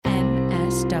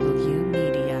W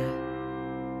Media.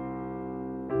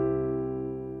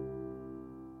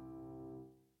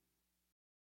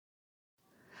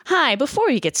 Hi, before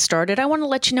you get started, I want to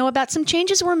let you know about some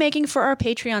changes we're making for our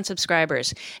Patreon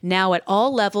subscribers. Now, at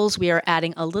all levels, we are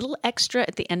adding a little extra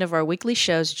at the end of our weekly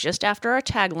shows just after our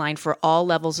tagline for all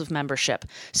levels of membership.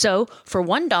 So, for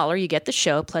 $1, you get the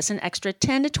show plus an extra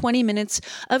 10 to 20 minutes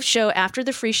of show after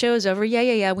the free show is over.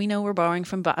 Yeah, we know we're borrowing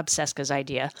from Bob Seska's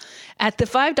idea. At the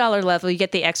 $5 level, you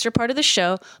get the extra part of the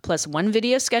show plus one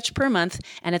video sketch per month.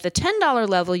 And at the $10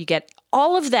 level, you get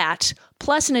all of that,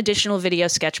 plus an additional video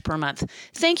sketch per month.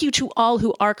 Thank you to all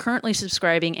who are currently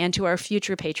subscribing and to our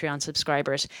future Patreon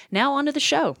subscribers. Now on to the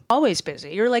show. Always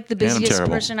busy. You're like the busiest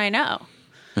person I know.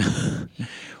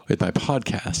 With my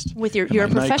podcast. With your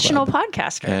professional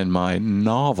podcaster. And my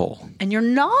novel. And your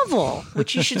novel,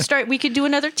 which you should start. We could do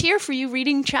another tier for you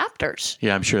reading chapters.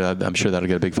 Yeah, I'm sure that'll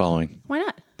get a big following. Why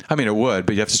not? I mean, it would,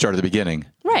 but you have to start at the beginning.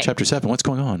 Right. Chapter 7, what's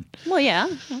going on? Well, yeah.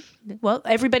 Well,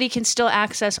 everybody can still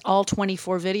access all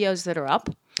 24 videos that are up.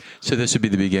 So this would be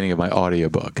the beginning of my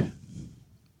audiobook.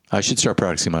 I should start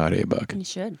practicing my audiobook. You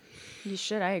should. You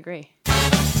should. I agree. I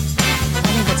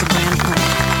think that's a grand plan.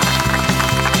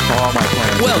 All my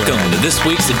plans. Welcome to this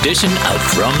week's edition of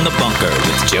From the Bunker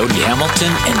with Jody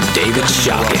Hamilton and David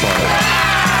Shockey.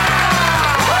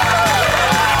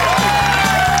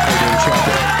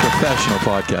 Professional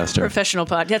podcaster. Professional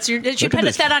pod. That's your. You put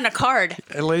that on a card.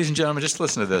 Hey, ladies and gentlemen, just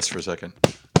listen to this for a second.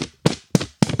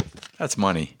 That's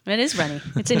money. It is money.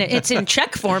 It's in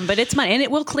check form, but it's money, and it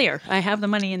will clear. I have the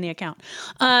money in the account.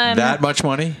 That much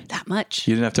money? That much.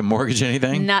 You didn't have to mortgage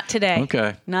anything? Not today.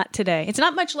 Okay. Not today. It's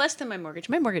not much less than my mortgage.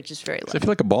 My mortgage is very low. So I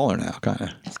feel like a baller now, kind of.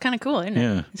 It's kind of cool, isn't it?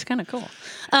 Yeah. It's kind of cool.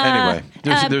 Anyway,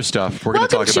 there's stuff. We're going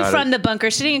to talk about it. Welcome to From the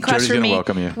Bunker, sitting across Jody's from me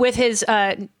welcome you. with his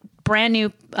brand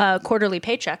new quarterly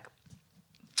paycheck.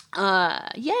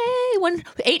 Yay!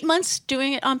 8 months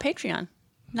doing it on Patreon.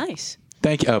 Nice.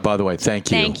 Thank you. Oh, by the way,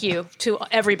 thank you. Thank you to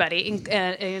everybody.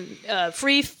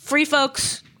 Free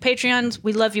folks, Patreons,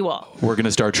 we love you all. We're going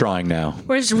to start trying now.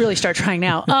 We're just really start trying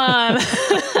now.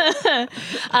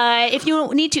 If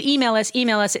you need to email us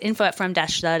at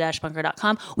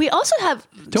info@from-the-bunker.com. We also have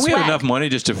Don't we have enough money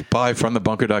just to buy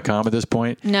fromthebunker.com at this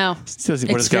point? No.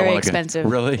 It's very expensive.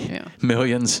 Really? Yeah.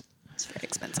 Millions? It's very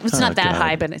expensive. It's not that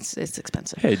high, but it's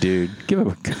expensive. Hey, dude, give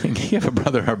a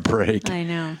brother a break. I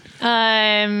know.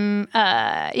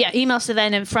 Email us to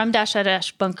then and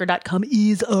from-bunker.com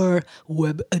is our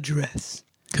web address.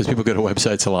 Because people go to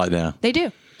websites a lot now. They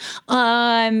do.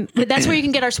 But that's where you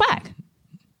can get our swag.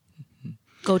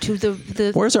 Go to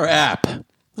the. Where's our app?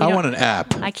 I want an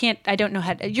app. I don't know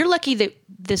how. You're lucky that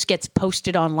this gets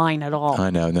posted online at all. I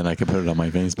know, and then I can put it on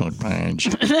my Facebook page,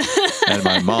 and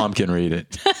my mom can read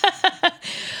it.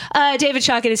 David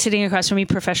Shockett is sitting across from me,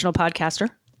 professional podcaster.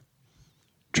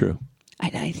 True.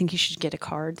 I think you should get a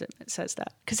card that says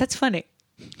that, because that's funny.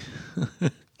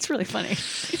 It's really funny.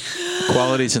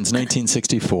 Quality since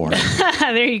 1964.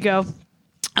 There you go.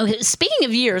 Okay, speaking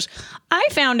of years, I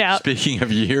found out. Speaking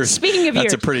of years,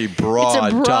 that's a pretty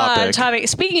broad topic.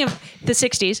 Speaking of the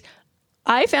 60s,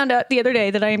 I found out the other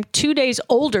day that I am 2 days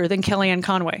older than Kellyanne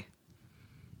Conway.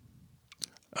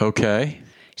 Okay.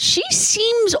 She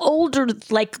seems older,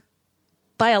 like,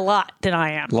 by a lot than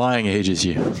I am. Lying ages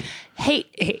you. Hate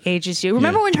ages you.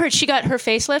 Remember when she got her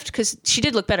facelift? Because she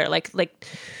did look better. Like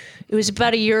it was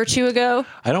about a year or two ago.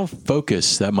 I don't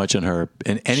focus that much on her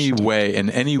in any way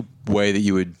that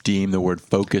you would deem the word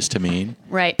focus to mean.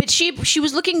 Right. But she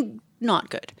was looking not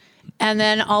good. And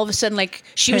then all of a sudden, like,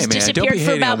 disappeared don't be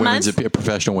for about a month.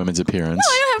 Professional women's appearance.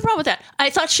 No, I don't have a problem with that. I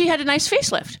thought she had a nice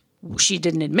facelift. She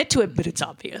didn't admit to it, but it's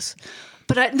obvious.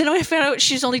 But then I found out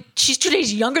she's 2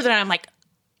 days younger than I am. I'm like,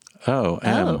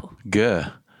 good.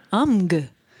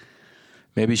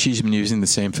 Maybe she's been using the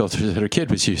same filters that her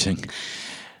kid was using.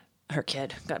 Her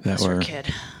kid. God bless her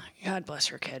kid. God bless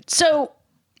her kid. So,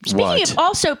 speaking of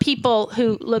also people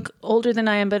who look older than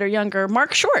I am but are younger,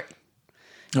 Mark Short,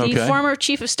 the former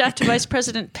chief of staff to Vice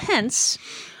President Pence,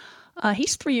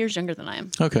 he's 3 years younger than I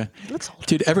am. Okay. He looks older.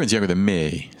 Dude, everyone's younger than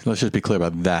me. Let's just be clear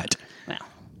about that. Well,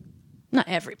 not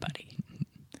everybody.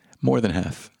 More than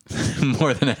half.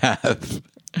 More than half.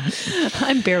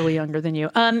 I'm barely younger than you.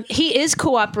 He is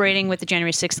cooperating with the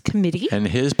January 6th committee. And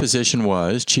his position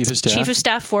was chief of staff? Chief of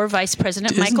staff for Vice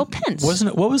President Michael Pence.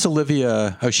 What was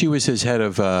Olivia? Oh, she was his head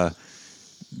of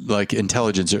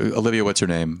intelligence. Olivia, what's her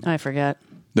name? I forget.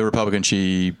 The Republican.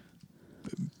 She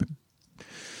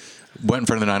went in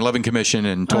front of the 9/11 Commission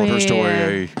and told her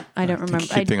story. I don't remember. I keep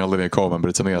thinking Olivia Colman, but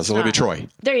it's something else. Olivia Troy.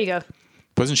 There you go.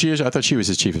 Wasn't she? I thought she was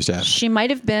his chief of staff. She might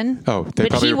have been. Oh, they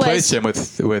probably replaced him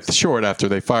with Short after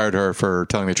they fired her for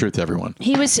telling the truth to everyone.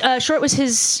 He was Short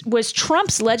was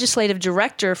Trump's legislative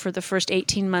director for the first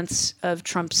 18 months of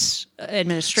Trump's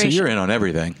administration. So you're in on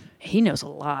everything. He knows a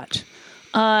lot.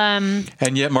 And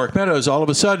yet Mark Meadows all of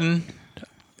a sudden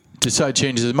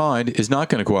changes his mind, is not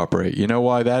going to cooperate. You know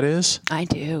why that is? I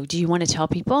do. Do you want to tell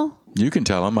people? You can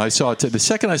tell them. I saw it. The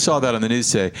second I saw that on the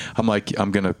news today, I'm like,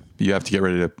 you have to get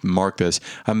ready to mark this.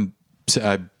 I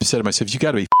said to myself, you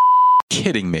got to be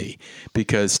kidding me,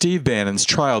 because Steve Bannon's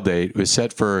trial date was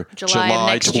set for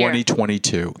July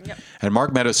 2022. Yep. And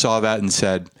Mark Meadows saw that and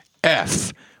said,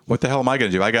 F, what the hell am I going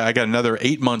to do? I got another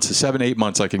 8 months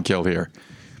I can kill here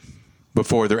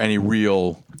before there are any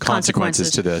real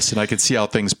consequences to this. And I can see how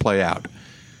things play out.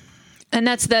 And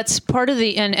that's part of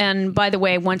the, and by the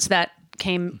way, once that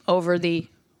came over the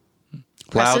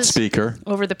loudspeaker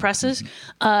over the presses in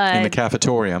the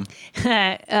cafetorium,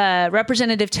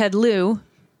 Representative Ted Lieu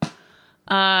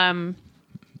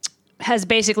has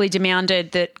basically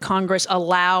demanded that Congress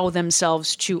allow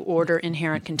themselves to order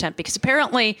inherent contempt, because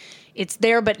apparently it's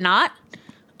there but not.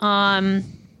 And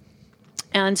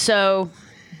so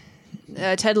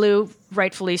Ted Lieu,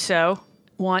 rightfully so,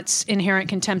 wants inherent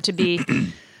contempt to be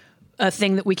a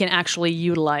thing that we can actually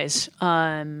utilize.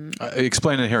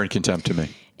 Explain inherent contempt to me.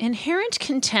 Inherent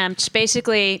contempt,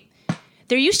 basically,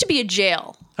 there used to be a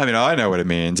jail. I mean, I know what it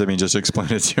means. I mean, just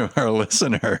explain it to our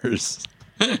listeners.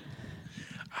 I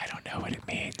don't know what it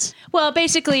means. Well,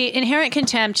 basically, inherent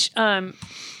contempt, the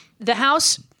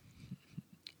House,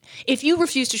 if you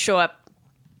refuse to show up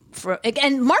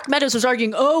and Mark Meadows was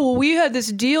arguing, oh, well, we had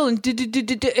this deal, and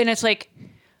it's like,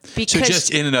 because so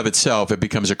just in and of itself, it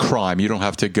becomes a crime. You don't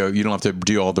have to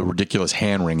do all the ridiculous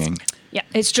hand-wringing. Yeah,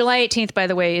 it's July 18th, by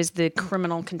the way, is the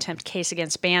criminal contempt case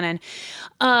against Bannon.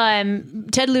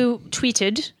 Ted Lieu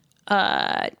tweeted,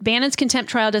 Bannon's contempt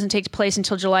trial doesn't take place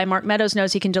until July. Mark Meadows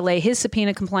knows he can delay his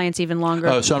subpoena compliance even longer.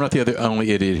 Oh, so I'm not the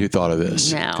only idiot who thought of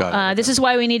this. No. This is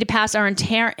why we need to pass our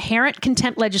inherent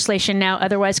contempt legislation now.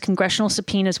 Otherwise, congressional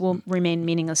subpoenas will remain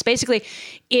meaningless. Basically,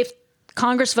 if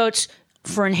Congress votes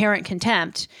for inherent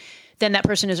contempt, then that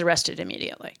person is arrested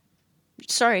immediately.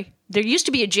 Sorry. There used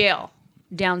to be a jail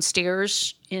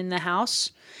downstairs in the House.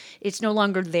 It's no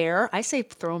longer there. I say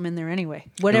throw them in there anyway.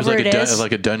 Whatever it is.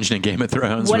 Like a dungeon in Game of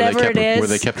Thrones. Whatever it is. Where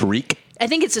they kept Reek. I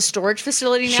think it's a storage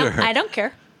facility now. Sure. I don't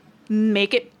care.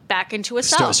 Make it back into a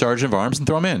cell. Sergeant of arms and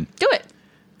throw them in. Do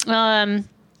it.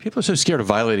 People are so scared of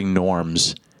violating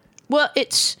norms. Well,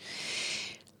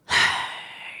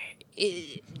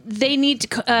 they need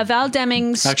to, Val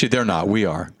Demings. Actually, they're not. We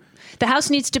are. The House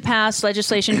needs to pass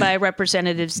legislation by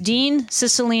Representatives Dean,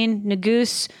 Cicilline,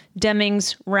 Neguse,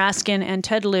 Demings, Raskin, and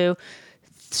Ted Lieu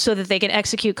so that they can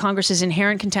execute Congress's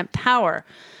inherent contempt power.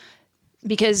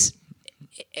 Because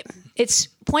it's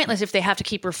pointless if they have to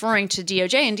keep referring to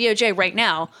DOJ. And DOJ right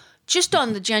now, just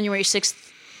on the January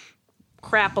 6th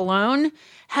crap alone,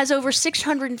 has over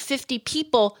 650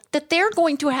 people that they're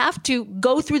going to have to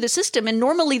go through the system. And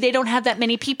normally they don't have that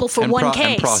many people for one case.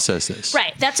 And process this.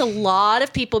 Right. That's a lot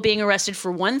of people being arrested for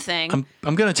one thing.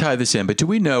 I'm going to tie this in, but do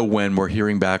we know when we're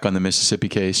hearing back on the Mississippi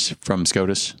case from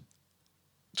SCOTUS?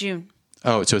 June.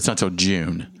 Oh, so it's not until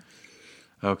June.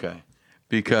 Okay.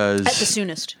 Because at the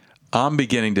soonest. I'm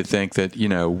beginning to think that,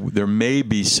 there may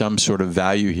be some sort of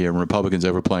value here in Republicans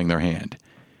overplaying their hand.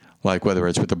 Like whether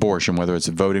it's with abortion, whether it's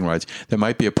voting rights, there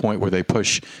might be a point where they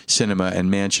push Sinema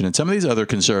and Manchin and some of these other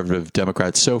conservative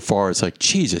Democrats so far. It's like,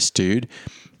 Jesus, dude,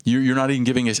 you're not even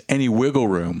giving us any wiggle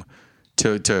room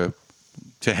to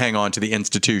hang on to the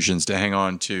institutions, to hang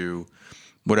on to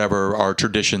whatever our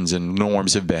traditions and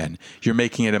norms have been. You're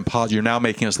making it impossible. You're now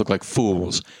making us look like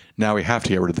fools. Now we have to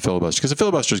get rid of the filibuster because the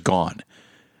filibuster's gone.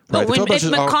 Right? Well, if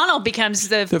McConnell becomes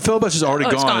the filibuster's already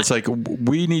gone. It's like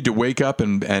we need to wake up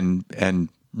and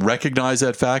recognize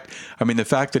that fact. I mean, the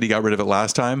fact that he got rid of it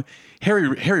last time, Harry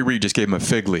Reid just gave him a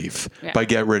fig leaf by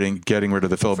getting ritting of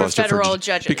the filibuster for federal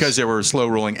judges because they were slow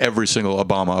rolling every single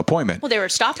Obama appointment. Well, they were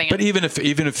stopping it. But even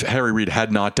if Harry Reid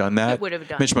had not done that,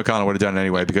 Mitch McConnell would have done it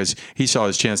anyway because he saw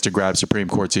his chance to grab Supreme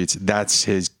Court seats. That's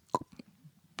his,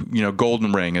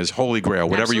 golden ring, his holy grail,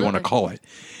 whatever you want to call it.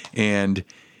 And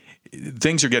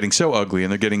things are getting so ugly and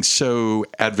they're getting so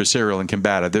adversarial and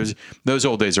combative. Those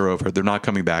old days are over. They're not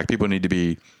coming back. People need to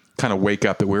be kind of wake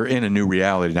up that we're in a new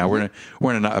reality now. Mm-hmm.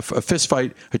 We're in a fist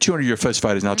fight. A 200-year fist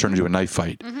fight is now turned into a knife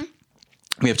fight. Mm-hmm.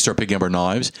 We have to start picking up our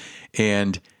knives.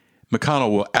 And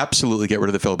McConnell will absolutely get rid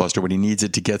of the filibuster when he needs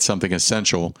it to get something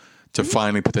essential to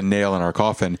finally put the nail in our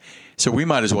coffin. So we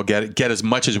might as well get as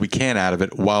much as we can out of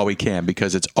it while we can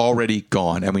because it's already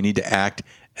gone and we need to act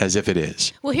as if it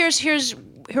is. Well, here's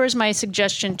here's my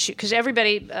suggestion because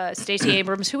everybody, Stacey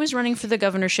Abrams, who is running for the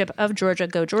governorship of Georgia,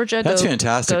 go Georgia. That's go,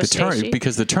 fantastic. Go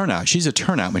because the turnout, she's a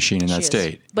turnout machine in that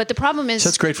state. But the problem is, so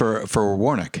that's great for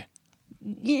Warnock.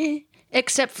 Yeah,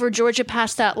 except for Georgia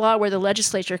passed that law where the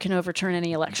legislature can overturn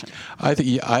any election. I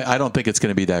don't think it's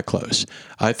going to be that close.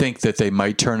 I think that they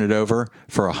might turn it over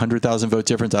for 100,000 vote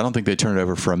difference. I don't think they turn it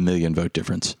over for 1 million vote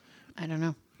difference. I don't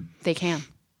know. They can.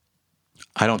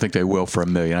 I don't think they will for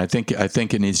 1 million. I think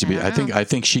it needs to be. I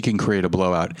think she can create a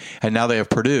blowout. And now they have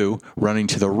Purdue running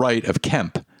to the right of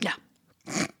Kemp. Yeah.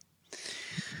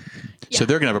 So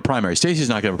they're going to have a primary. Stacey's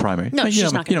not going to have a primary. No,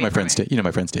 she's not going to have a primary. You know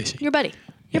my friend Stacey. Your buddy.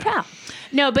 Your pal.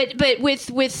 No, but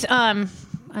with I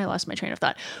lost my train of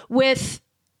thought. With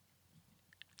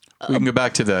we can go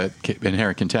back to the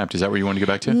inherent contempt. Is that where you want to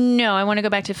go back to? No, I want to go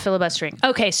back to filibustering.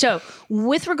 Okay, so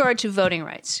with regard to voting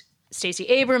rights, Stacey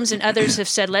Abrams and others have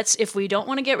said, if we don't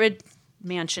want to get rid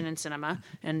Manchin and Sinema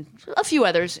and a few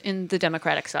others in the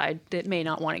Democratic side that may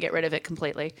not want to get rid of it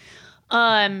completely.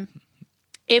 Joe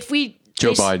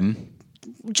Biden.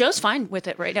 Joe's fine with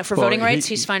it right now. For voting rights,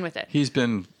 he's fine with it. He's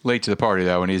been late to the party,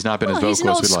 though, and he's not been as vocal as we'd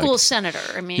like. He's an old school senator.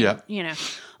 I mean, you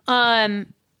know.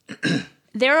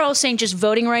 They're all saying just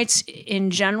voting rights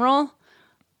in general.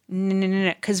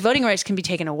 No. Because voting rights can be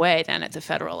taken away then at the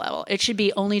federal level. It should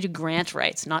be only to grant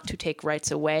rights, not to take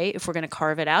rights away if we're going to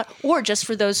carve it out, or just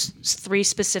for those 3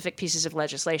 specific pieces of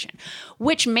legislation,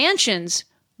 which Manchin's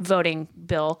voting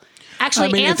bill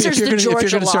actually answers the Georgia law. If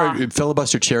you're going to start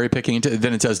filibuster cherry picking,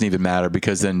 then it doesn't even matter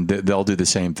because then they'll do the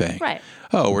same thing. Right.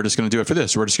 Oh, we're just going to do it for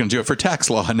this. We're just going to do it for tax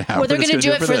law now. Well, they're going to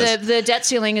do it for the debt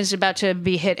ceiling is about to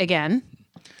be hit again.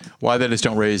 Why they just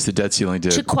don't raise the debt ceiling to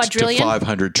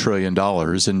 $500 trillion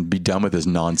and be done with this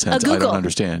nonsense? I don't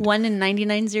understand. 1 and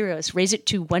 99 zeros. Raise it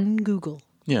to 1 Google.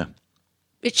 Yeah.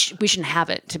 We shouldn't have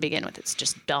it to begin with. It's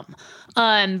just dumb.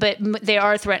 But they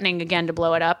are threatening again to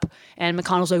blow it up. And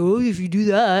McConnell's like, well, if you do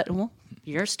that, well,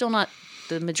 you're still not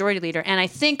the majority leader. And I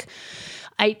think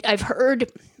I've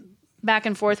heard back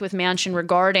and forth with Manchin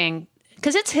regarding,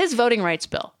 because it's his voting rights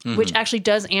bill, which actually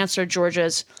does answer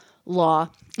Georgia's law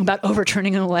about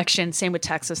overturning an election. Same with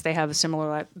Texas. They have a similar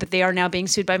law. But they are now being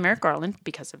sued by Merrick Garland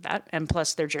because of that. And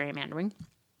plus they're gerrymandering,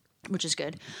 which is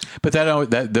good. But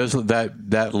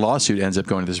that lawsuit ends up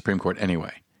going to the Supreme Court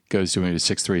anyway. Goes to a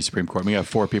 6-3 Supreme Court. We have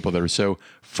 4 people that are so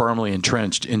firmly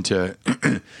entrenched into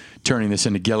turning this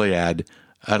into Gilead.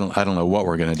 I don't know what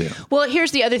we're going to do. Well,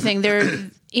 here's the other thing. They're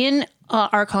in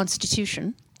our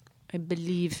Constitution, I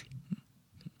believe,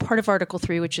 part of Article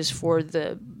 3, which is for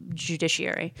the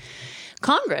judiciary.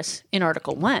 Congress, in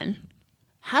Article 1,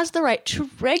 has the right to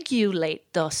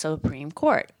regulate the Supreme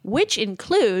Court, which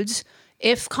includes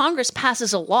if Congress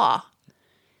passes a law,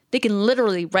 they can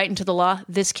literally write into the law,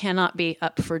 this cannot be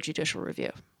up for judicial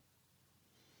review.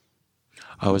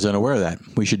 I was unaware of that.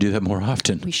 We should do that more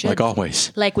often. We should. Like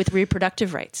always. Like with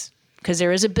reproductive rights. Because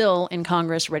there is a bill in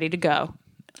Congress ready to go.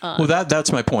 Well,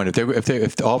 that's my point.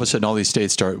 If all of a sudden all these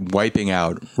states start wiping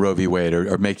out Roe v. Wade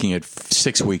or making it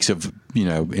 6 weeks of,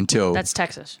 until... That's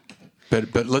Texas.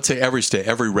 But let's say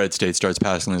every red state starts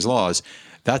passing these laws,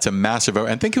 that's a massive...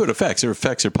 And think who it affects. It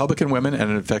affects Republican women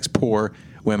and it affects poor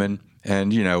women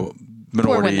and,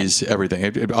 minorities, everything.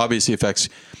 It obviously affects...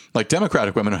 Like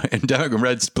Democratic women in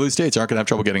blue states aren't going to have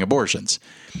trouble getting abortions,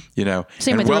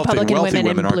 Same with Republican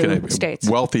women in blue states.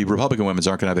 Wealthy Republican women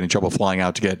aren't going to have any trouble flying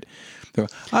out to get...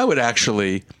 I would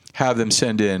actually have them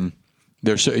send in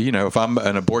their, if I'm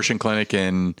an abortion clinic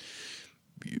in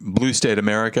blue state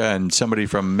America and somebody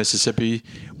from Mississippi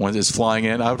is flying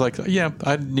in, I would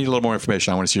I need a little more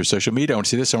information. I want to see your social media. I want to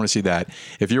see this. I want to see that.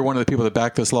 If you're one of the people that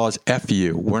back those laws, F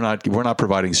you. We're not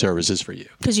providing services for you.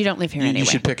 Because you don't live here anyway. You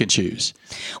should pick and choose.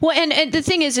 Well, and the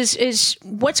thing is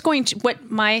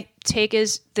what my take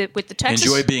is that with the Texas...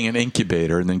 Enjoy being an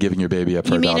incubator and then giving your baby up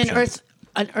for adoption. You mean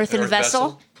an earthen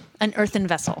vessel? An earthen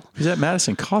vessel. Is that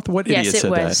Madison Cawthorn? What idiot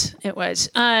said that? Yes, it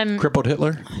was. Crippled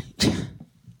Hitler?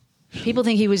 People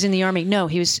think he was in the army. No,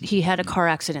 he had a car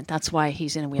accident. That's why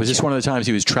he's in a wheelchair. Was this one of the times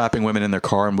he was trapping women in their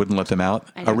car and wouldn't let them out?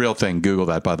 A real thing. Google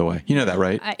that, by the way. You know that,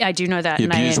 right? I do know that. He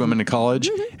abused women in college,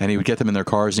 and he would get them in their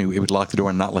cars, and he would lock the door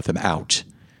and not let them out.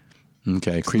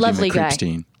 Okay, creepy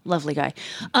McCreepstein. Lovely guy.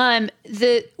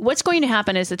 What's going to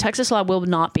happen is the Texas law will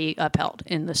not be upheld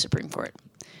in the Supreme Court.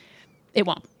 It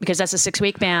won't, because that's a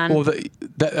 6-week ban. Well,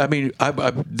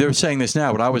 they're saying this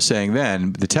now. What I was saying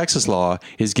then, the Texas law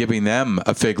is giving them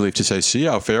a fig leaf to say, "See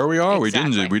how fair we are.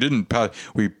 Exactly. We didn't pass.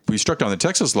 We struck down the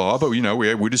Texas law, but we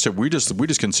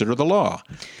just consider the law.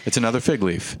 It's another fig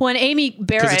leaf." Well, and Amy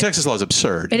Barrett, because the Texas law is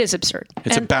absurd. It is absurd.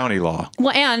 It's a bounty law.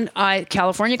 Well, and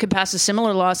California could pass a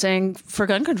similar law saying for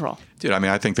gun control. Dude,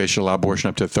 I think they should allow abortion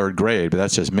up to 3rd grade, but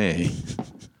that's just me.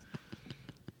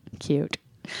 Cute.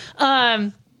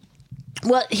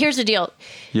 Well, here's the deal.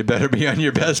 You better be on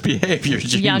your best behavior,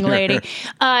 Junior. Young lady.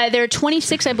 There are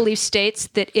 26, I believe, states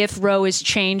that if Roe is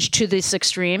changed to this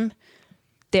extreme,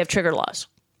 they have trigger laws.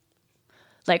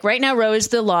 Like right now, Roe is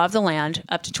the law of the land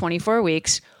up to 24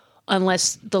 weeks,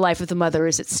 unless the life of the mother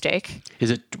is at stake.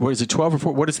 Is it 12 or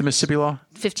 4? What is the Mississippi law?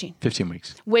 15. 15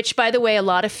 weeks. Which, by the way, a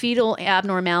lot of fetal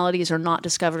abnormalities are not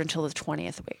discovered until the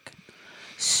 20th week.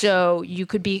 So you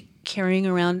could be carrying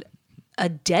around a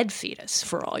dead fetus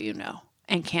for all you know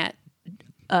and can't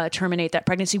terminate that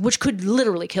pregnancy, which could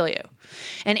literally kill you.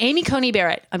 And Amy Coney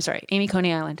Barrett,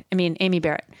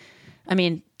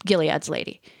 Gilead's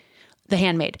lady, the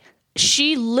handmaid,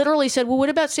 she literally said, well, what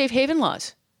about safe haven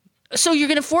laws? So you're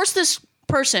going to force this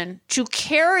person to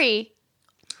carry...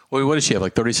 Wait, what does she have,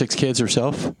 like 36 kids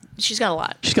herself? She's got a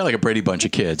lot. She's got like a Brady Bunch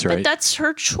of kids, right? But that's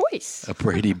her choice. A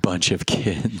Brady Bunch of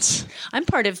kids. I'm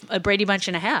part of a Brady Bunch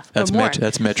and a half. That's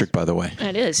that's metric, by the way.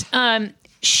 It is.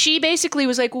 She basically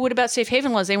was like, well, what about safe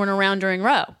haven laws? They weren't around during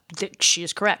Roe. She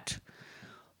is correct.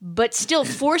 But still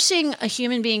forcing a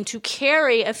human being to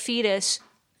carry a fetus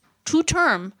to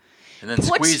term. And then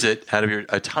squeeze it out of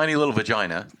a tiny little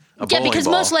vagina. Because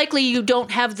most likely you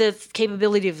don't have the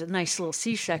capability of a nice little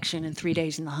C-section in 3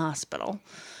 days in the hospital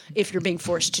if you're being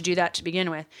forced to do that to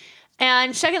begin with.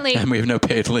 And secondly... And we have no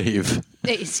paid leave.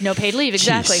 It's no paid leave,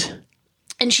 exactly. Jeez.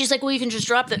 And she's like, well, you can just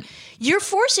drop the... You're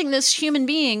forcing this human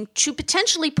being to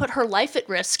potentially put her life at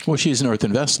risk. Well, she's an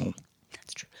earthen vessel.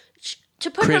 That's true. To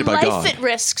put her life at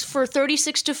risk for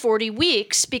 36 to 40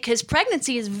 weeks because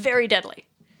pregnancy is very deadly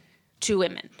to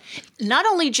women. Not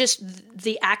only just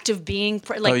the act of being, the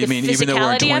physicality of it. Even though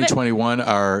we're in 2021,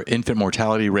 our infant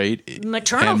mortality rate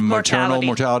maternal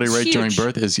mortality rate huge. During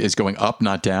birth is going up,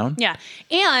 not down. Yeah.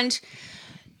 And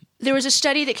there was a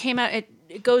study that came out,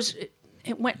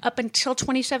 it went up until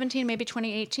 2017, maybe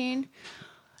 2018,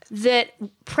 that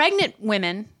pregnant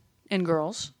women and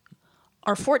girls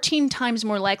are 14 times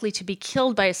more likely to be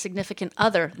killed by a significant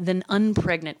other than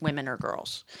unpregnant women or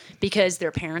girls because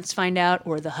their parents find out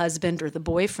or the husband or the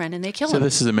boyfriend and they kill them. So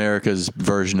this is America's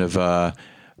version of,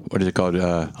 what is it called,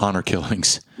 honor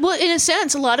killings. Well, in a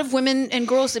sense, a lot of women and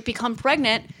girls that become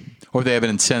pregnant. Or they have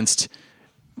an incensed,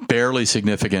 barely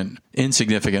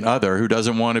insignificant other who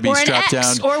doesn't want to be strapped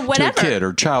down to a kid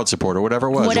or child support or whatever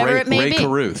it was. Ray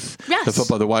Caruth, yes.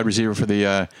 the wide receiver for the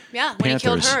when Panthers. He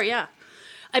killed her, yeah.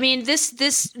 I mean,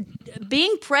 this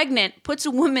being pregnant puts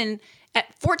a woman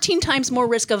at 14 times more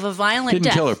risk of a violent death.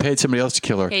 Didn't kill her, paid somebody else to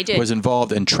kill her. He did. Was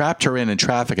involved and trapped her in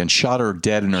traffic and shot her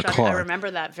dead in her car. I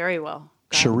remember that very well.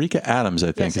 Sharika Adams,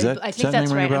 I think. Yes, I think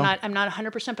that's right. I'm not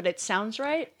 100%, but it sounds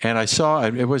right. And I saw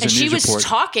it was a news report. And she was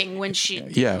talking when she.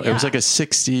 Yeah, it was like a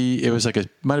 60. It was like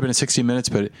might have been a 60 minutes,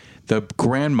 but the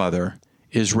grandmother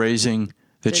is raising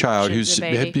the child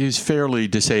who's fairly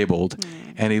disabled,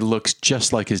 and he looks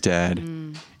just like his dad,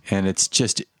 and it's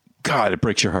just. God, it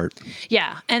breaks your heart.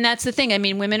 Yeah, and that's the thing. I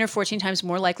mean, women are 14 times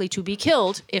more likely to be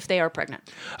killed if they are pregnant.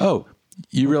 Oh,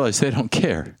 you realize they don't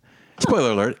care.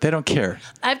 Spoiler alert, they don't care.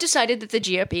 I've decided that the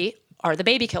GOP are the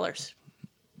baby killers.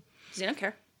 They don't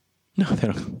care. No, they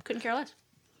don't. Couldn't care less.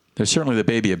 They're certainly the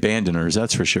baby abandoners,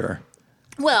 that's for sure.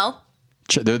 Well.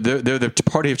 They're the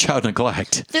party of child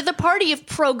neglect. They're the party of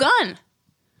pro-gun.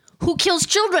 Who kills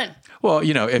children? Well,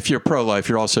 if you're pro-life,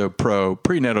 you're also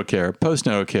pro-prenatal care,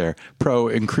 postnatal care,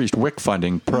 pro-increased WIC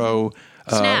funding, pro...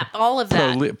 SNAP, all of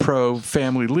that.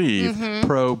 Pro-family leave,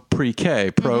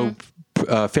 pro-pre-K,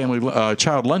 family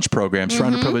child lunch programs for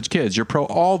underprivileged kids. You're pro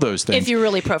all those things. If you're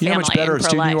really pro-family, you know how much better a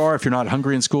student pro-life. you are if you're not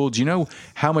hungry in school? Do you know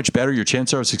how much better your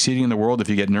chances are of succeeding in the world if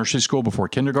you get nursery school before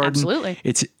kindergarten? Absolutely.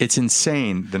 It's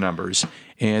insane, the numbers.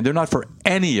 And they're not for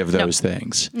any of those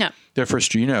things. No. They're for,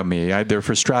 they're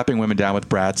for strapping women down with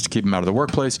brats to keep them out of the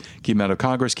workplace, keep them out of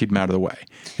Congress, keep them out of the way.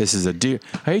 This is I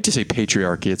hate to say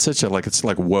patriarchy. It's such it's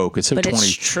like woke. It's so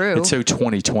it's true. It's so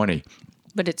 2020.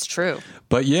 But it's true.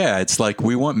 But yeah, it's like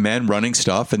we want men running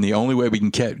stuff, and the only way we can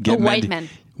get white men.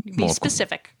 Be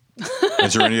specific.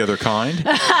 Is there any other kind?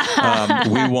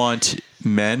 We want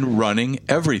men running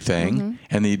everything,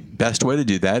 and the best way to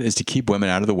do that is to keep women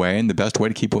out of the way, and the best way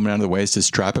to keep women out of the way is to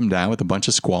strap them down with a bunch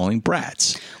of squalling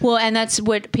brats. Well, and that's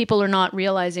what people are not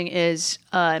realizing is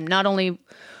not only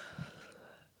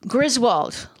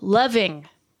Griswold, Loving,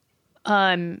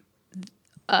 and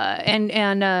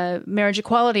marriage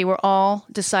equality were all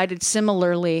decided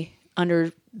similarly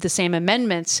under the same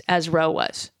amendments as Roe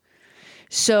was.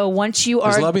 So once you are...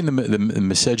 Was Loving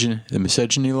the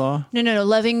misogyny law? No.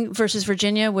 Loving versus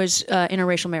Virginia was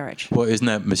interracial marriage. Well, isn't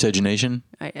that miscegenation?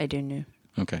 I do know.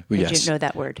 Okay. Well, yes. I do know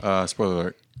that word.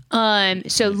 Spoiler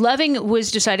alert. So Loving was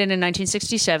decided in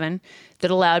 1967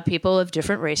 that allowed people of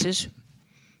different races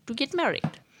to get married.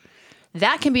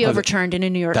 That can be overturned in a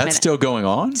New York minute. That's still going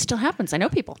on? It still happens. I know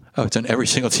people. Oh, it's on every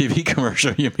single TV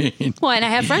commercial, you mean? Well, and I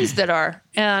have friends that are.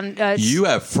 And you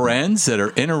have friends that are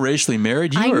interrational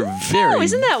married? You are very,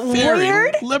 isn't that very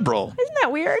weird? liberal. Isn't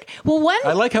that weird? Well,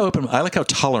 I like how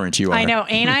tolerant you are. I know,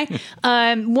 ain't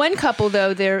I? One couple,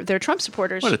 though, they're Trump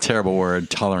supporters. What a terrible word,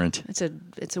 tolerant.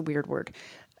 It's a weird word.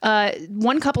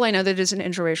 One couple I know that is an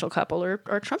interracial couple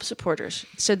are Trump supporters.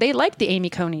 So they like the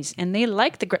Amy Coneys and they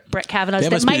like the Brett Kavanaughs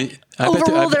that might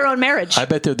overrule their own marriage. I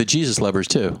bet they're the Jesus lovers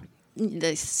too.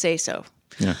 They say so.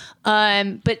 Yeah.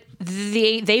 But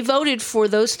they voted for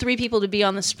those three people to be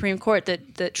on the Supreme Court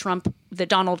that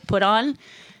Donald put on.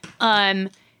 And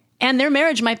their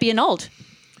marriage might be annulled.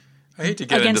 I hate to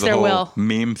get into the whole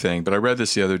meme thing, but I read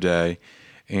this the other day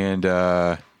and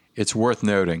it's worth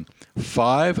noting.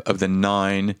 5 of the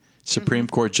 9 Supreme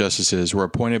Court justices were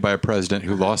appointed by a president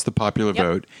who lost the popular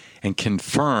vote and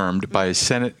confirmed by a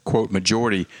Senate, quote,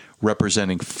 majority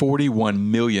representing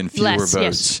 41 million fewer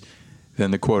votes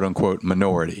than the quote, unquote,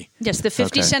 minority. Yes, the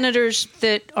 50 senators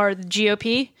that are the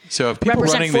GOP so if people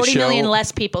represent 40 million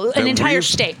less people, an entire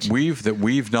state.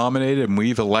 We've nominated and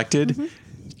we've elected.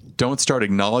 Don't start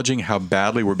acknowledging how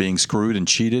badly we're being screwed and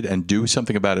cheated and do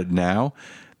something about it now.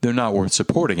 They're not worth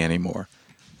supporting anymore.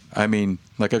 I mean,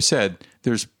 like I've said,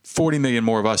 there's 40 million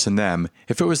more of us than them.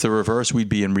 If it was the reverse, we'd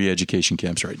be in re-education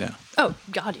camps right now. Oh,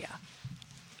 God, yeah.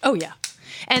 Oh, yeah.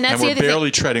 And that's we're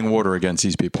barely treading water against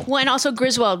these people. Well, and also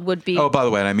Griswold would be... Oh, by the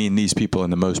way, I mean these people in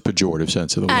the most pejorative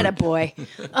sense of the word. Attaboy.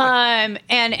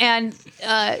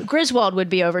 And Griswold would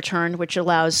be overturned, which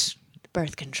allows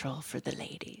birth control for the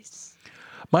ladies.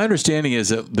 My understanding is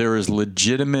that there is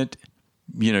legitimate,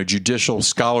 judicial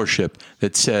scholarship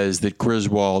that says that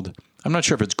Griswold... I'm not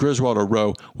sure if it's Griswold or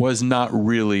Roe, was not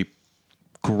really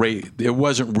great. It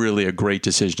wasn't really a great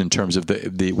decision in terms of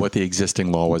what the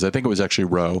existing law was. I think it was actually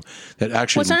Roe that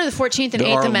actually. Well, it's under the 14th and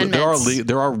 8th Amendments.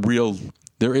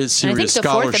 There is serious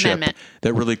scholarship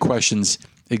that really questions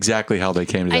exactly how they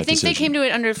came to that decision. I think they came to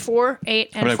it under 4, 8,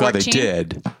 and 14. I'm glad they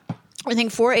did. I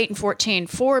think 4, 8, and 14.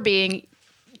 4 being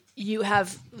you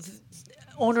have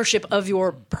ownership of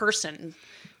your person,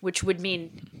 which would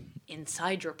mean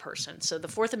inside your person. So the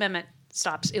 4th Amendment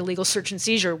stops illegal search and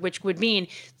seizure, which would mean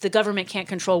the government can't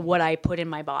control what I put in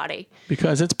my body.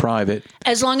 Because it's private.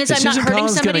 As long as I'm not hurting somebody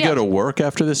else. Is Susan Collins going to go to work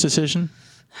after this decision?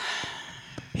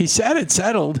 He said it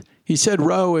settled. He said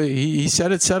Roe, he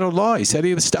said it settled law. He said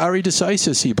he was stare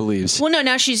decisis, he believes. Well, no,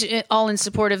 now she's all in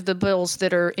support of the bills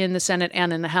that are in the Senate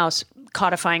and in the House,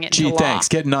 codifying it into law. Gee, thanks.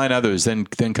 Get 9 others, then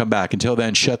come back. Until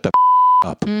then, shut the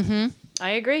up. Mm-hmm.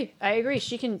 I agree.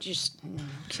 She can just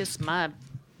kiss my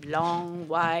long,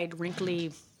 wide,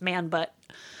 wrinkly man butt.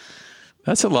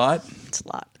 That's a lot. It's a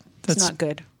lot. It's not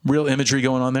good. Real imagery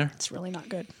going on there? It's really not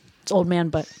good. It's old man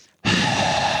butt.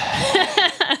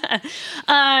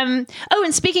 And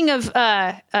speaking of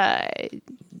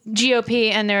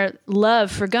GOP and their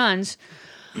love for guns,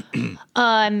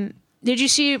 did you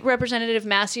see Representative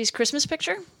Massey's Christmas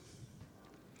picture?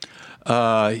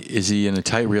 Is he in a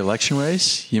tight re-election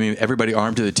race? You mean everybody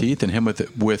armed to the teeth and him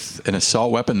with an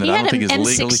assault weapon that I don't think is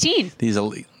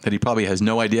legally that he probably has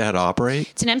no idea how to operate?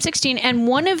 It's an M16, and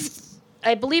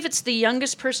I believe it's the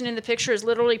youngest person in the picture is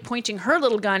literally pointing her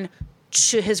little gun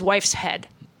to his wife's head.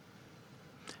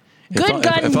 Good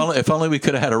gun. If only we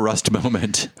could have had a Rust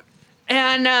moment.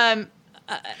 And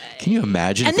can you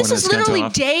imagine? And this is literally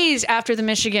days after the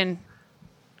Michigan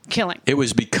killing. It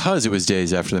was because it was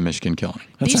days after the Michigan killing.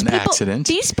 That's an accident.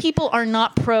 These people are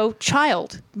not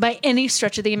pro-child by any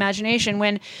stretch of the imagination.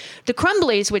 When the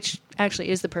Crumbleys, which actually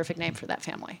is the perfect name for that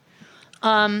family.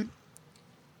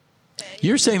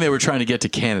 You're saying they were trying to get to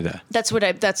Canada.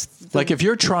 If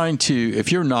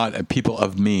you're not a people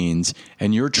of means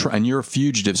and you're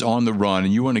fugitives on the run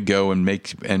and you want to go and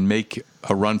make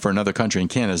a run for another country, and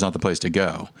Canada's not the place to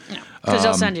go. No, because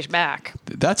they'll send you back.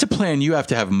 That's a plan you have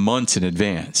to have months in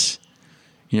advance.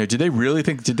 Did they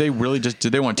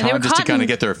want time just to kind of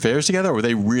get their affairs together, or were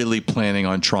they really planning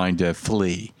on trying to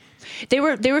flee? They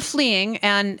were fleeing,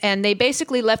 and they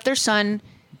basically left their son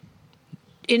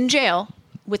in jail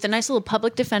with a nice little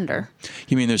public defender.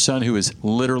 You mean their son who is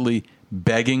literally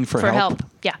begging for help?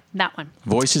 Yeah, that one.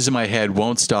 Voices in my head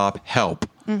won't stop. Help.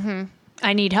 Mm-hmm.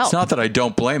 I need help. It's not that I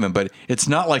don't blame him, but it's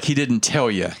not like he didn't tell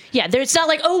you. Yeah, it's not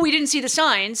like, we didn't see the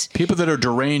signs. People that are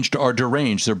deranged are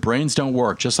deranged. Their brains don't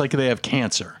work, just like they have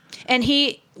cancer. And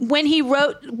when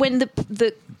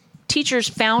the teachers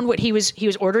found what he was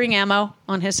ordering ammo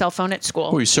on his cell phone at school.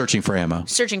 He was searching for ammo.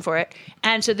 Searching for it.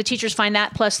 And so the teachers find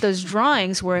that, plus those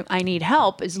drawings where I need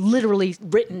help is literally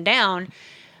written down.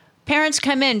 Parents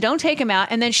come in, don't take him out,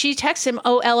 and then she texts him,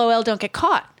 LOL, don't get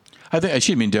caught. I think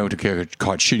she didn't mean don't get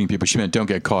caught shooting people. She meant don't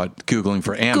get caught Googling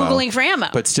for ammo.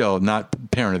 But still,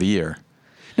 not parent of the year.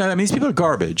 No, I mean, these people are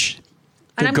garbage.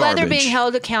 And I'm glad they're being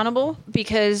held accountable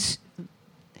because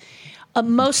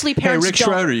mostly parents Rick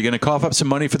Schroeder, are you going to cough up some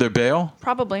money for their bail?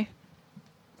 Probably.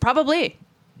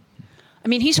 I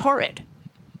mean, he's horrid,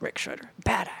 Rick Schroeder.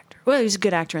 Bad actor. Well, he was a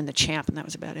good actor in The Champ, and that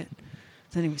was about it.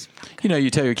 Then he was. You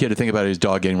tell your kid to think about his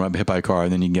dog getting hit by a car,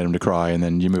 and then you can get him to cry, and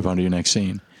then you move on to your next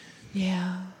scene.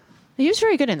 Yeah. He was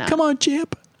very good in that. Come on,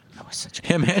 Champ. That was such a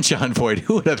him and John Voight.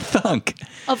 Who would have thunk?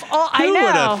 Of all, I know. Who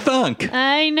would have thunk?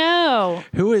 I know.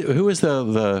 Who was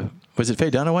the was it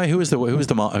Faye Dunaway? Who was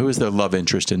the love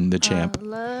interest in The Champ?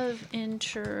 Love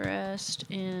interest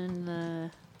in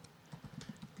The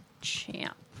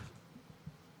Champ.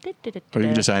 Or you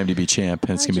can just IMDb Champ,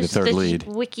 and it's going to be the third lead.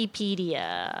 Wikipedia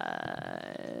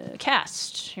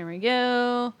cast. Here we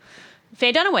go.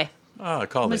 Faye Dunaway. Oh, I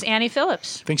called it. Was Annie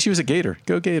Phillips. I think she was a Gator.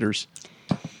 Go Gators.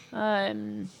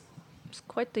 It's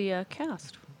quite the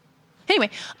cast. Anyway.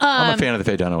 I'm a fan of the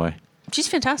Faye Dunaway. She's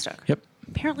fantastic. Yep.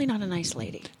 Apparently not a nice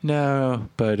lady. No,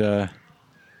 but...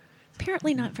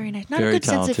 apparently not very nice. Not very a good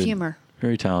talented. sense of humor.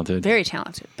 Very talented. Very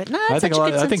talented. But not I such a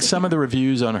good sense I think some of the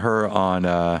reviews on her on...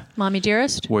 Mommy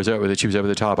Dearest? Was that she was over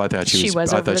the top? I thought she was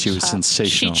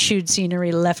sensational. She chewed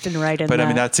scenery left and right. But I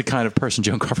mean, that's the kind of person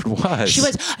Joan Crawford was. She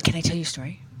was. Can I tell you a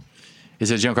story? Is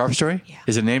it a Joan Crawford story? Yeah.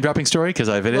 Is it a name-dropping story? Because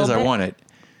if it is, I want it.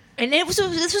 And this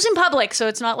was in public, so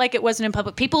it's not like it wasn't in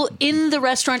public. People in the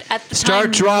restaurant at the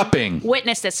time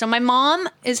witnessed this. So my mom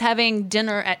is having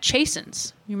dinner at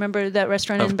Chasen's. You remember that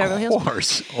restaurant in Beverly Hills? Of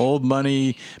course. Old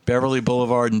Money, Beverly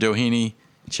Boulevard, and Doheny.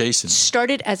 Chasen's.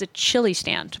 Started as a chili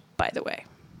stand, by the way.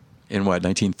 In what,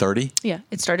 1930? Yeah,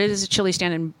 it started as a chili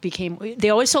stand and became... They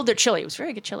always sold their chili. It was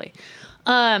very good chili.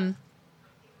 And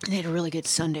they had really good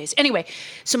Sundays. Anyway,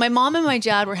 so my mom and my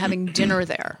dad were having dinner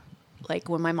there. Like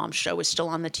when my mom's show was still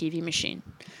on the TV machine.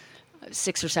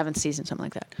 6th or 7th season, something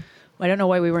like that. I don't know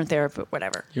why we weren't there, but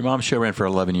whatever. Your mom's show ran for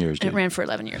 11 years, It ran for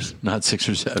 11 years. Not 6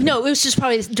 or 7. No, it was just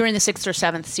probably during the 6th or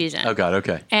 7th season. Oh, God,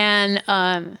 okay.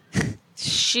 And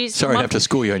she's... Sorry to have to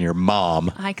school you on your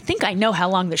mom. I think I know how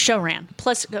long the show ran.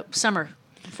 Plus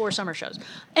 4 summer shows.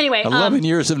 Anyway. 11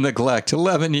 years of neglect.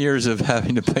 11 years of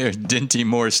having to play a Dinty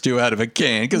Moore stew out of a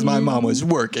can because my mom was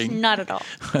working. Not at all.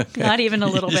 Okay. Not even a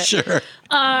little bit. Sure.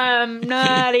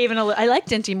 Not even a little. I liked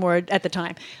Dinty Moore at the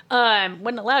time.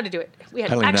 Wasn't allowed to do it. We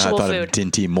had actual food. I don't even know how I thought of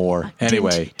Dinty Moore.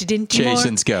 Anyway,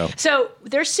 Jason's go. So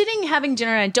they're sitting having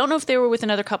dinner. And I don't know if they were with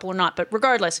another couple or not, but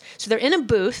regardless. So they're in a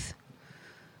booth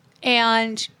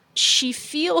and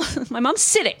my mom's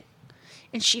sitting.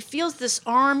 And she feels this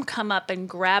arm come up and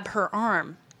grab her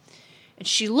arm. And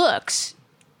she looks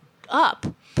up,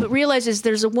 but realizes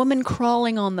there's a woman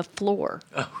crawling on the floor.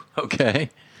 Oh, okay.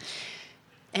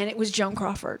 And it was Joan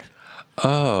Crawford.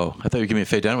 Oh, I thought you were giving me a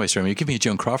Faye Dunaway story. You give me a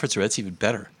Joan Crawford story, that's even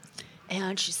better.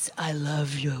 And she said, I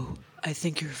love you. I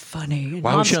think you're funny. And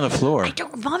why was she on the floor?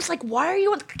 Mom's like, why are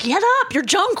you? Get up. You're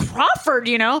Joan Crawford,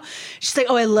 She's like,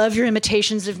 oh, I love your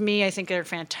imitations of me. I think they're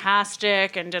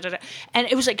fantastic. And da-da-da. And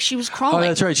it was like she was crawling. Oh,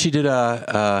 that's right. She did,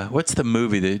 what's the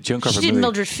movie, the Joan Crawford movie? She did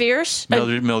Mildred Fierce.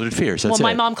 Mildred Fierce, that's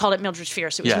my mom called it Mildred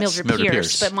Fierce. It was Mildred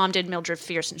Pierce. But Mom did Mildred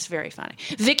Fierce, and it's very funny.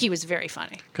 Vicky was very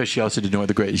funny. Because she also did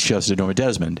Norma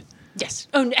Desmond. Yes.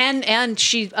 Oh, and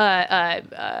she, her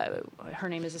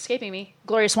name is escaping me.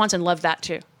 Gloria Swanson loved that,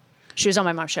 too. She was on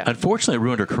my mom's show. Unfortunately, it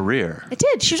ruined her career. It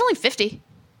did. She was only 50.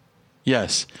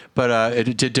 Yes, but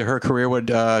it did to her career what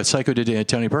Psycho did to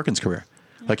Tony Perkins' career.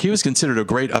 Like, he was considered a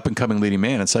great up-and-coming leading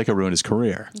man, and Psycho ruined his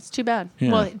career. It's too bad.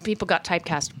 Yeah. Well, people got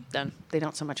typecast then. They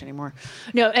don't so much anymore.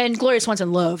 No, and Gloria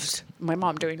Swanson loved my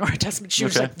mom doing Norma Desmond. She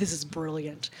was like, this is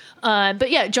brilliant. But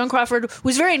yeah, Joan Crawford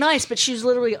was very nice, but she was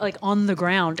literally like on the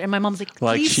ground. And my mom's like,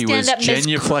 please stand up. Like she was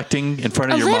genuflecting in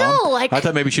front of your mom? I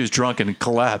thought maybe she was drunk and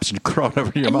collapsed and crawled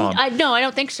over to your mom. No, I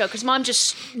don't think so, because Mom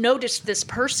just noticed this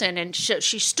person and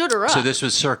she stood her up. So this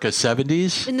was circa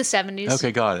 70s? In the 70s.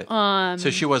 Okay, got it. So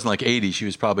she wasn't like 80. She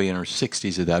was probably in her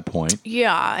 60s at that point.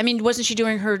 Yeah. I mean, wasn't she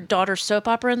doing her daughter's soap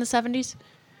opera in the 70s?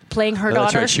 Playing her daughter?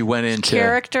 That's right. She went into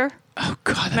character. Oh,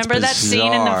 God, that's Remember bizarre. That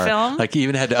scene in the film? Like,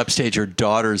 even had to upstage her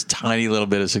daughter's tiny little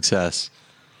bit of success.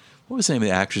 What was the name of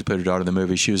the actress who played her daughter in the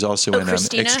movie? She was also in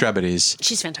Extremities.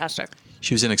 She's fantastic.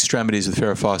 She was in Extremities with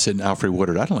Farrah Fawcett and Alfred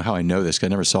Woodard. I don't know how I know this, because I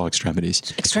never saw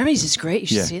Extremities. Extremities is great. You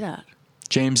should see that.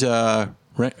 James, the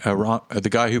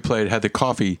guy who had the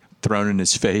coffee thrown in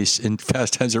his face in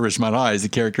Fast Times at Ridgemont High, is the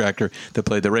character actor that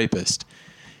played the rapist.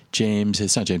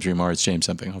 It's not James Remar, it's James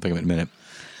something. I'll think of it in a minute.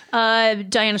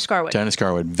 Diana Scarwood. Diana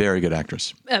Scarwood, very good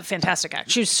actress. Fantastic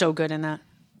actor. She was so good in that.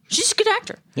 She's a good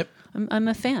actor. Yep. I'm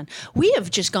a fan. We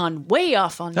have just gone way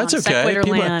off on That's non sequitur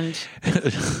okay. land.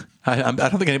 I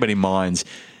don't think anybody minds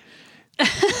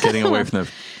getting away from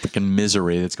the freaking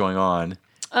misery that's going on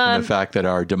and the fact that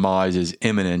our demise is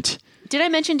imminent. Did I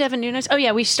mention Devin Nunes? Oh,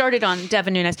 yeah, we started on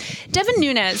Devin Nunes. Devin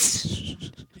Nunes.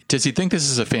 Does he think this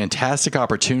is a fantastic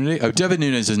opportunity? Oh, Devin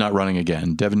Nunes is not running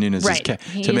again. Devin Nunes is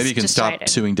so maybe he can stop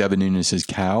suing Devin Nunes'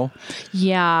 cow.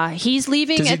 Yeah, he's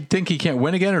leaving. Does he think he can't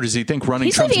win again, or does he think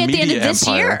running Trump's media empire? He's leaving at the end of this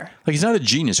year. Like, he's not a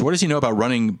genius. What does he know about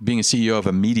being a CEO of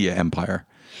a media empire?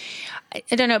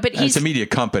 I don't know, but it's a media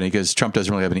company because Trump doesn't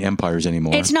really have any empires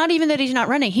anymore. It's not even that he's not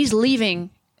running. He's leaving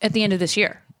at the end of this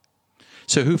year.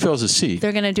 So who fills his seat?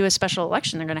 They're going to do a special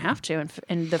election. They're going to have to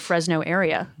in the Fresno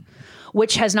area,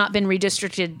 which has not been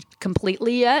redistricted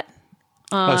completely yet.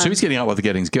 So he's getting out while the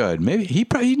getting's good. Maybe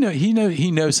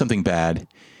he knows something bad.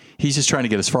 He's just trying to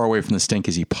get as far away from the stink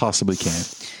as he possibly can.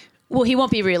 Well, he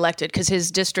won't be reelected because his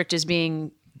district is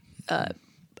being it's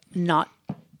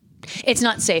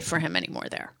not safe for him anymore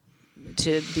there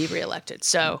to be reelected.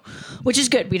 So, which is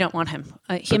good. We don't want him.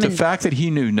 But the fact that he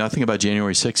knew nothing about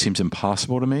January 6th seems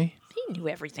impossible to me. He knew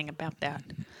everything about that.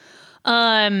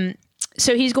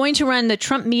 So he's going to run the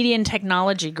Trump Media and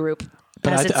Technology Group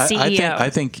as its CEO. I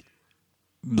think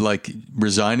like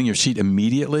resigning your seat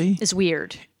immediately is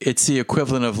weird. It's the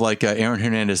equivalent of like Aaron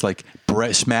Hernandez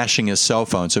smashing his cell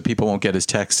phone so people won't get his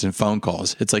texts and phone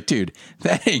calls. It's like, dude,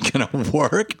 that ain't gonna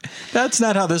work. That's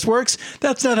not how this works.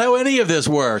 That's not how any of this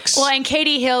works. Well, and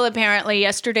Katie Hill apparently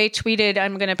yesterday tweeted,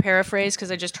 I'm going to paraphrase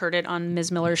because I just heard it on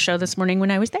Ms. Miller's show this morning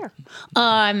when I was there.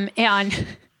 And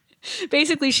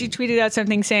basically, she tweeted out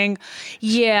something saying,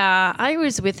 yeah, I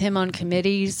was with him on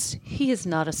committees. He is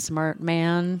not a smart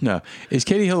man. No. Is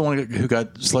Katie Hill the one who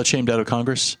got slut-shamed out of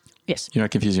Congress? Yes. You're not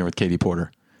confusing her with Katie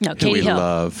Porter. No, Katie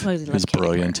Hill. Who's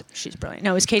brilliant. She's brilliant.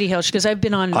 No, it was Katie Hill because I've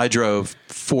been on... I drove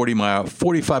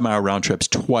 45-mile round trips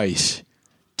twice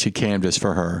to canvass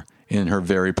for her in her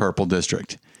very purple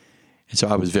district. And so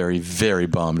I was very, very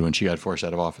bummed when she got forced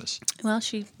out of office. Well,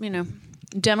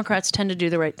 Democrats tend to do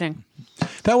the right thing.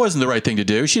 That wasn't the right thing to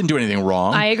do. She didn't do anything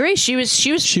wrong. I agree. She was.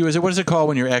 What is it called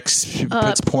when your ex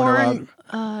puts porn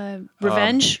out?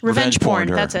 Revenge porn.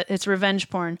 That's it. It's revenge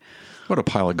porn. What a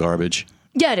pile of garbage.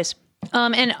 Yeah, it is.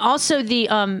 And also the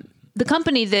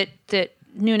company that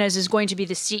Nunes is going to be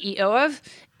the CEO of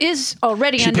is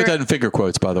already She put that in figure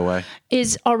quotes, by the way.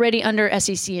 Is already under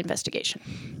SEC investigation.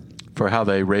 For how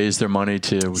they raised their money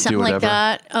to do whatever? Something like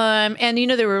that. And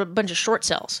there were a bunch of short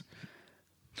sells.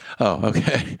 Oh,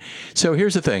 okay. So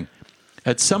here's the thing.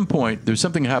 At some point, there's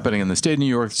something happening in the state of New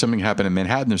York, something happening in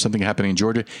Manhattan, there's something happening in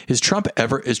Georgia. Is Trump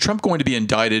going to be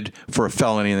indicted for a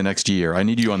felony in the next year? I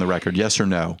need you on the record. Yes or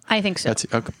no? I think so. That's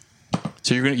okay.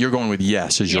 So you're going with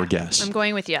yes as your guess. I'm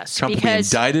going with yes. Trump will be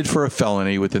indicted for a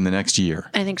felony within the next year.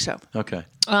 I think so. Okay.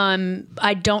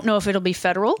 I don't know if it'll be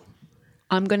federal.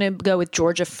 I'm going to go with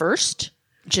Georgia first,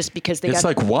 just because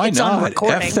why not?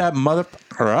 F that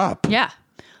motherfucker up. Yeah.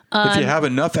 If you have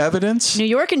enough evidence. New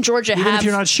York and Georgia even if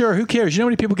you're not sure, who cares? You know how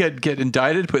many people get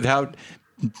indicted without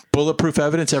bulletproof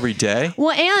evidence every day?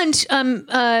 Well, and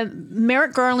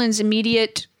Merrick Garland's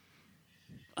immediate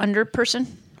underperson,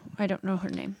 I don't know her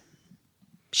name.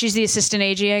 She's the assistant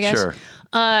AG, I guess. Sure.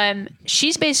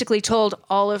 She's basically told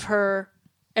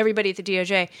everybody at the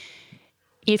DOJ,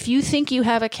 if you think you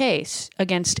have a case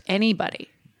against anybody,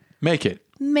 make it,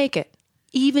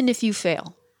 even if you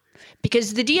fail.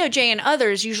 Because the DOJ and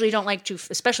others usually don't like to,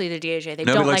 especially the DOJ,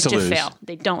 don't like to fail.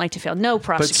 They don't like to fail. No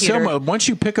prosecutor. But once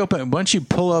you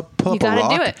pull up a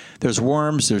rock, there's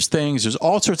worms, there's things, there's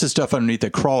all sorts of stuff underneath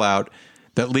that crawl out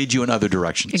that lead you in other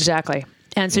directions. Exactly.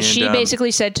 And so she basically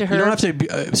said to her... You don't have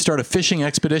to start a fishing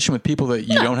expedition with people that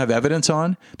you don't have evidence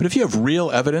on. But if you have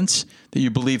real evidence that you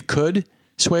believe could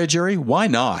sway a jury, why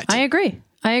not? I agree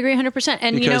 100%.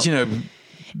 And because,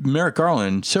 Merrick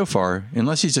Garland, so far,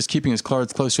 unless he's just keeping his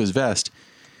cards close to his vest,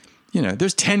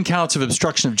 there's 10 counts of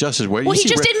obstruction of justice. Well, he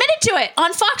just admitted to it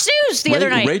on Fox News the other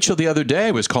night. Rachel the other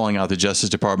day was calling out the Justice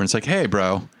Department. It's like, hey,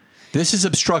 bro, this is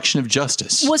obstruction of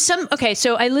justice. Well,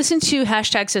 so I listened to #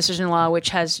 Sisters-in-Law, which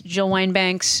has Jill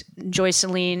Wine-Banks, Joy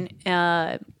Celine,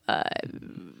 Barb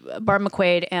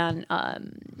McQuaid, and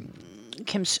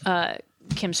Kim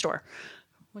Storr.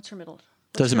 What's her middle?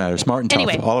 Doesn't matter. Smart and tough.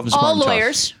 Anyway, all of them smart all and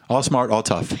lawyers. Tough. All smart, all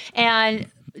tough. And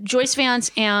Joyce Vance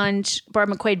and Barb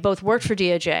McQuaid both worked for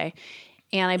DOJ.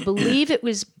 And I believe it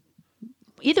was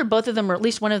either both of them or at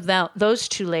least one of those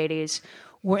two ladies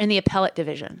were in the appellate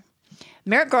division.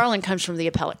 Merrick Garland comes from the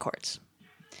appellate courts.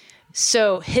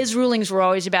 So his rulings were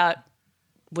always about,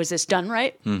 was this done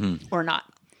right or not?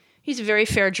 He's a very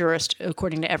fair jurist,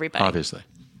 according to everybody. Obviously.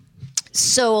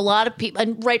 So a lot of people,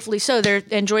 and rightfully so,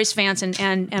 and Joyce Vance and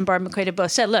Barb McQuaid have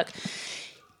both said, look,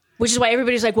 Which is why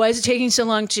everybody's like, why is it taking so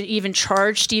long to even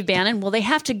charge Steve Bannon? Well, they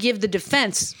have to give the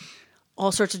defense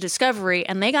all sorts of discovery,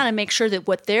 and they got to make sure that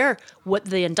what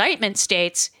the indictment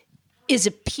states is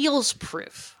appeals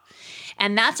proof.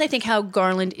 And that's, I think, how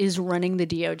Garland is running the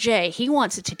DOJ. He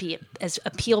wants it to be as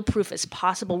appeal proof as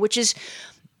possible, which is,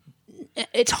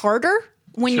 it's harder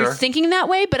when you're thinking that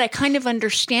way, but I kind of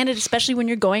understand it, especially when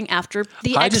you're going after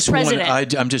the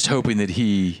ex-president. I'm just hoping that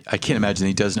I can't imagine that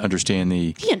he doesn't understand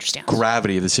the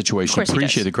gravity of the situation,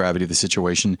 appreciate the gravity of the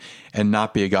situation, and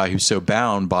not be a guy who's so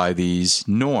bound by these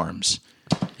norms.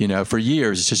 You know, for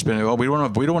years, it's just been, we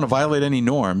don't want to violate any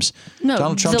norms. No,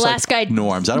 Donald Trump's the last guy...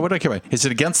 norms. What do I care about? Is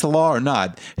it against the law or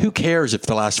not? Who cares if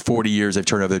the last 40 years they've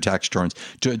turned over their tax returns?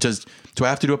 Do I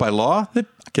have to do it by law?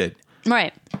 Okay.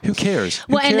 Right. Who cares?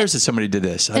 Who cares if somebody did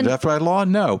this? After by law?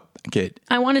 No. Okay.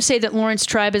 I want to say that Lawrence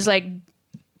Tribe is like,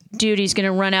 dude, he's going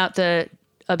to run out the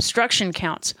obstruction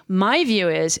counts. My view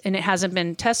is, and it hasn't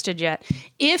been tested yet,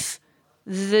 if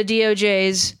the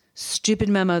DOJ's stupid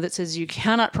memo that says you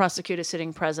cannot prosecute a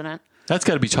sitting president. That's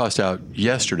got to be tossed out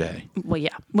yesterday. Well,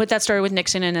 yeah. But that started with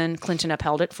Nixon, and then Clinton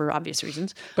upheld it for obvious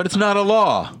reasons. But it's not a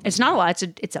law. It's not a law.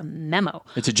 It's a memo.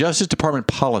 It's a Justice Department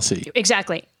policy.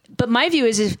 Exactly. But my view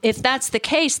is if that's the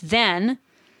case, then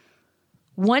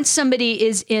once somebody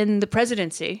is in the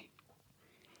presidency,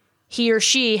 he or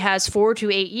she has 4 to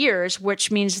 8 years,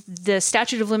 which means the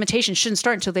statute of limitations shouldn't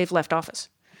start until they've left office.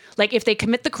 Like if they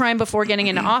commit the crime before getting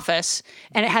into office,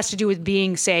 and it has to do with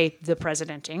being, say, the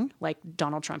presidenting, like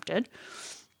Donald Trump did,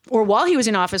 or while he was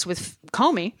in office with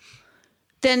Comey,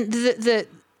 then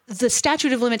the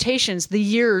statute of limitations, the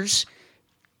years,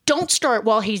 don't start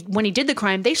when he did the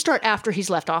crime. They start after he's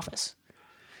left office.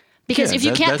 Because if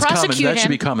you can't prosecute him... That should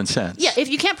be common sense. Yeah, if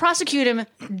you can't prosecute him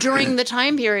during the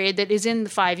time period that is in the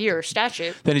 5-year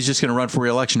statute... Then he's just going to run for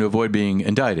re-election to avoid being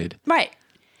indicted. Right.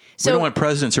 We don't want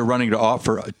presidents who are running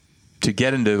to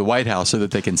get into the White House so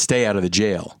that they can stay out of the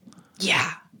jail.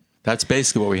 Yeah. That's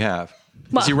basically what we have.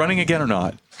 Is he running again or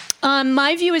not?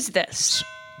 My view is this.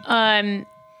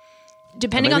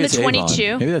 Depending on the 22...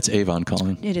 Avon. Maybe that's Avon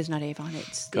calling. It is not Avon.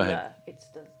 Go ahead.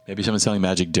 Maybe someone's selling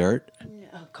magic dirt?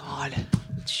 Oh, God.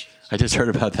 Jeez. I just heard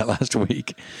about that last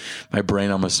week. My brain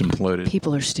almost imploded.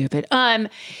 People are stupid. Avon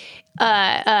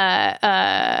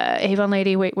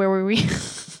lady, wait, where were we?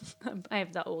 I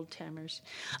have the old timers.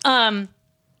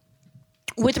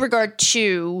 With regard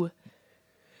to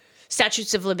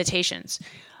statutes of limitations,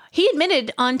 he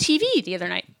admitted on TV the other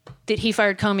night that he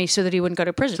fired Comey so that he wouldn't go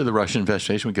to prison. So the Russian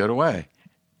investigation would go away.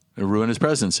 It would ruin his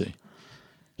presidency.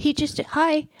 He just,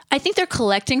 I think they're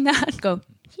collecting that. Go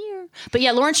here. But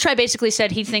yeah, Lawrence Tribe basically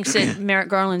said he thinks that Merrick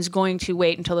Garland's going to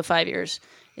wait until the 5 years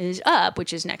is up,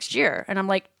 which is next year. And I'm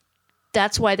like,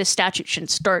 that's why the statute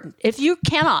shouldn't start. If you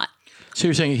cannot. So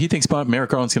you're saying he thinks Merrick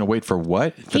Garland's going to wait for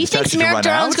what? He thinks Merrick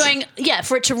Garland's going,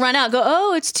 for it to run out.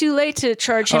 Go, it's too late to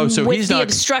charge him with the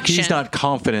obstruction. He's not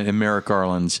confident in Merrick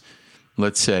Garland's,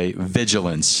 let's say,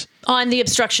 vigilance. On the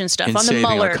obstruction stuff. In on the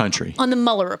saving our country. On the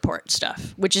Mueller report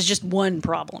stuff, which is just one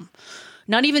problem.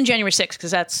 Not even January 6th,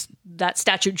 because that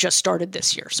statute just started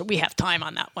this year. So we have time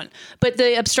on that one. But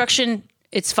the obstruction,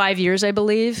 it's 5 years, I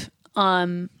believe,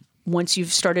 once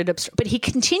you've started but he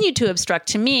continued to obstruct.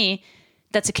 To me,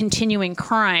 that's a continuing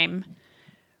crime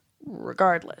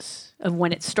regardless of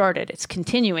when it started. It's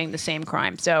continuing the same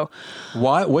crime. So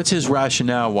what's his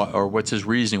rationale or what's his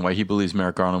reasoning why he believes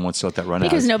Merrick Garland wants to let that run out?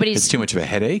 Because it's too much of a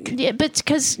headache? Yeah, but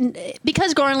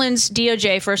because Garland's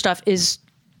DOJ, first off, is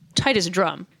tight as a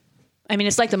drum. I mean,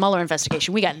 it's like the Mueller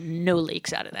investigation. We got no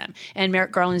leaks out of them. And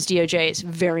Merrick Garland's DOJ is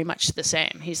very much the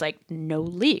same. He's like, no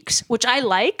leaks, which I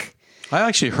like. I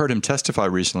actually heard him testify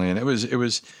recently, and it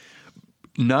was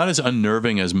not as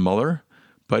unnerving as Mueller,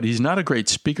 but he's not a great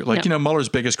speaker. Mueller's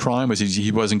biggest crime was he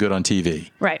wasn't good on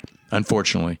TV. Right.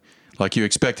 Unfortunately. Like you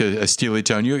expect a steely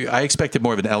tone. I expected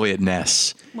more of an Elliot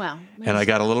Ness. Wow. And I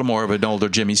got a little more of an older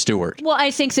Jimmy Stewart. Well,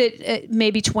 I think that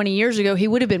maybe 20 years ago, he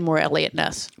would have been more Elliot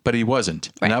Ness. But he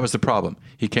wasn't. Right. And that was the problem.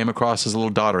 He came across as a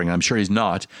little doddering. I'm sure he's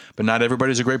not. But not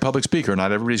everybody's a great public speaker.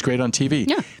 Not everybody's great on TV.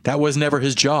 Yeah. That was never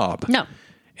his job. No.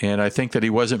 And I think that he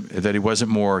wasn't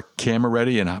more camera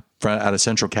ready and out of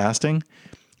central casting.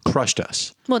 Crushed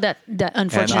us. Well, that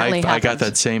unfortunately and I got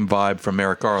that same vibe from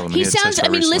Merrick Garland. He sounds,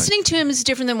 listening to him is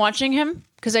different than watching him,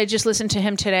 because I just listened to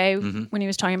him today when he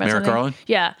was talking about Merrick something. Garland?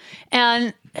 Yeah.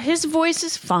 And his voice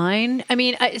is fine. I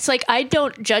mean, it's like I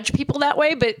don't judge people that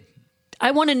way, but I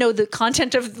want to know the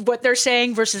content of what they're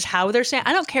saying versus how they're saying.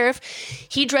 I don't care if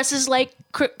he dresses like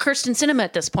Kirsten Sinema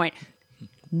at this point.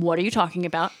 What are you talking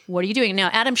about? What are you doing?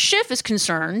 Now, Adam Schiff is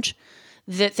concerned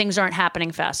that things aren't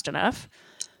happening fast enough.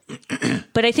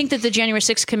 But I think that the January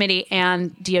 6th committee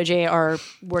and DOJ are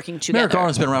working together. Merrick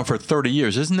Garland's been around for 30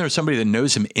 years. Isn't there somebody that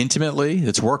knows him intimately,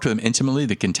 that's worked with him intimately,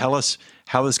 that can tell us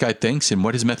how this guy thinks and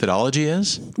what his methodology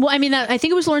is? Well, I mean, I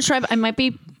think it was Lawrence Tribe. I might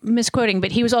be misquoting,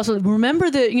 but he was also, remember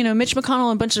that, Mitch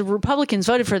McConnell and a bunch of Republicans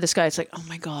voted for this guy. It's like, oh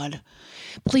my God.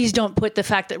 Please don't put the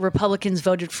fact that Republicans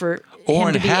voted for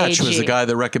Orrin him to be Hatch AG. was the guy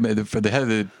that recommended for the head of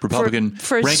the Republican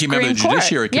for ranking member of the Supreme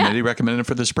Judiciary Court. Committee, recommended him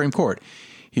for the Supreme Court.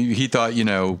 He thought, well, he's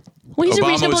Obama a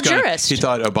reasonable was gonna, jurist. He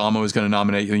thought Obama was going to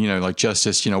nominate, like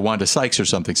Justice, Wanda Sykes or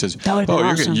something. Says,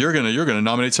 awesome. you're going to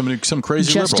nominate some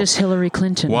crazy Justice liberal. Hillary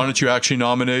Clinton. Why don't you actually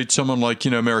nominate someone like,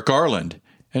 Merrick Garland?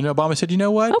 And Obama said, you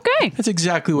know what? Okay. That's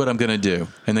exactly what I'm going to do.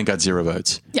 And then got 0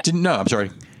 votes. Yeah. Didn't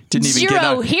even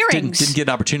Zero hearings. Didn't get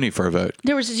an opportunity for a vote.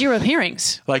 There was 0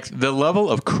 hearings. Like the level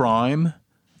of crime,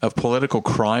 of political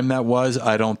crime that was,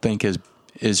 I don't think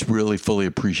is really fully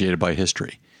appreciated by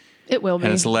history. It will be.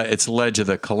 And it's led to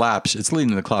the collapse. It's leading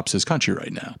to the collapse of this country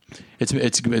right now.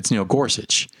 It's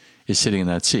Gorsuch is sitting in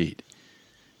that seat,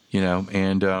 and you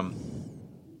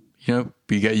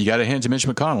got to hand to Mitch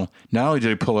McConnell. Not only did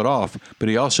he pull it off, but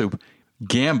he also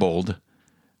gambled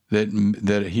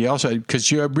that he also,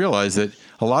 because you realize that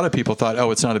a lot of people thought,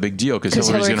 it's not a big deal because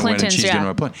Hillary's going to win and she's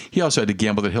going to win. He also had to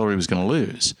gamble that Hillary was going to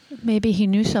lose. Maybe he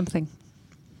knew something.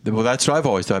 Well, that's what I've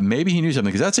always thought. Maybe he knew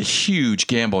something, because that's a huge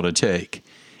gamble to take.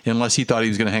 Unless he thought he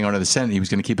was going to hang on to the Senate, he was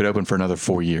going to keep it open for another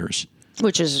 4 years.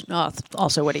 Which is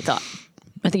also what he thought.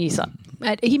 I think he thought.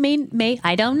 He may,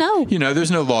 I don't know. There's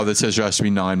no law that says there has to be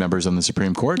 9 members on the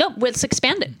Supreme Court. No, it's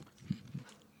expanded.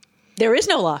 There is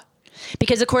no law.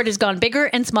 Because the court has gone bigger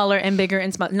and smaller and bigger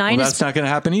and smaller. That's not going to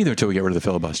happen either until we get rid of the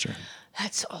filibuster.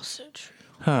 That's also true.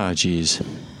 Oh, geez.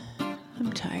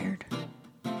 I'm tired.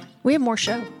 We have more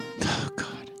show. Oh,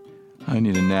 God. I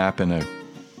need a nap and a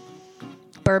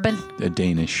bourbon. A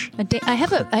Danish. I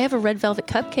have a red velvet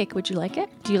cupcake. Would you like it?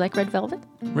 Do you like red velvet?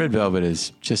 Red velvet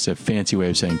is just a fancy way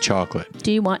of saying chocolate.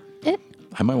 Do you want it?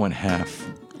 I might want half.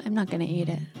 I'm not going to eat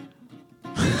it.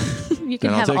 You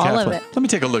can then have all of it. Let me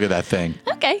take a look at that thing.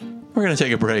 Okay. We're going to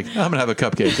take a break. I'm going to have a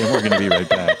cupcake, and we're going to be right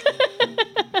back.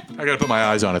 I got to put my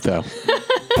eyes on it, though.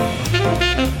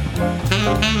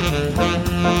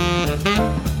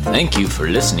 Thank you for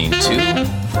listening to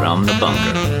From the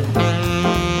Bunker.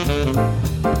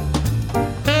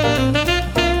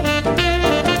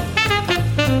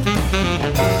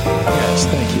 Yes,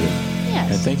 thank you.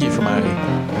 Yes. And thank you for my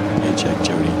paycheck,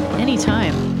 Jody.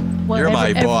 Anytime. You're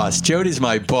my boss. Jody's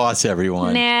my boss,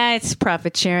 everyone. Nah, it's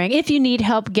profit sharing. If you need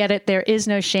help, get it. There is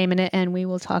no shame in it, and we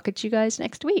will talk at you guys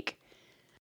next week.